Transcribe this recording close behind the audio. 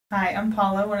Hi, I'm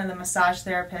Paula, one of the massage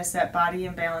therapists at Body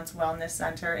and Balance Wellness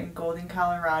Center in Golden,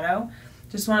 Colorado.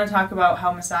 Just want to talk about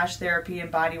how massage therapy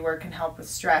and body work can help with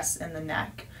stress in the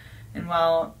neck. And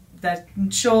while the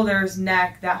shoulders,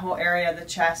 neck, that whole area of the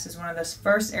chest is one of the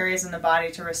first areas in the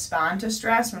body to respond to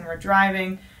stress. When we're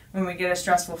driving, when we get a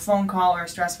stressful phone call or a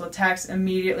stressful text,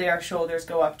 immediately our shoulders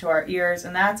go up to our ears,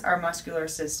 and that's our muscular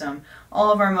system.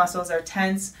 All of our muscles are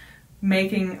tense,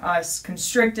 making us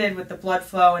constricted with the blood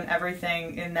flow and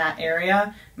everything in that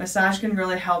area. Massage can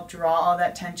really help draw all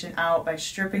that tension out by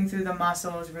stripping through the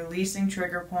muscles, releasing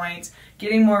trigger points,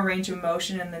 getting more range of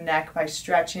motion in the neck by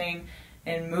stretching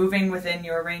and moving within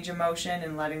your range of motion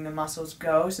and letting the muscles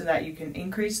go so that you can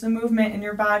increase the movement in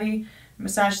your body.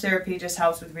 Massage therapy just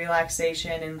helps with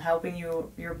relaxation and helping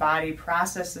your body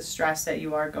process the stress that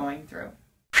you are going through.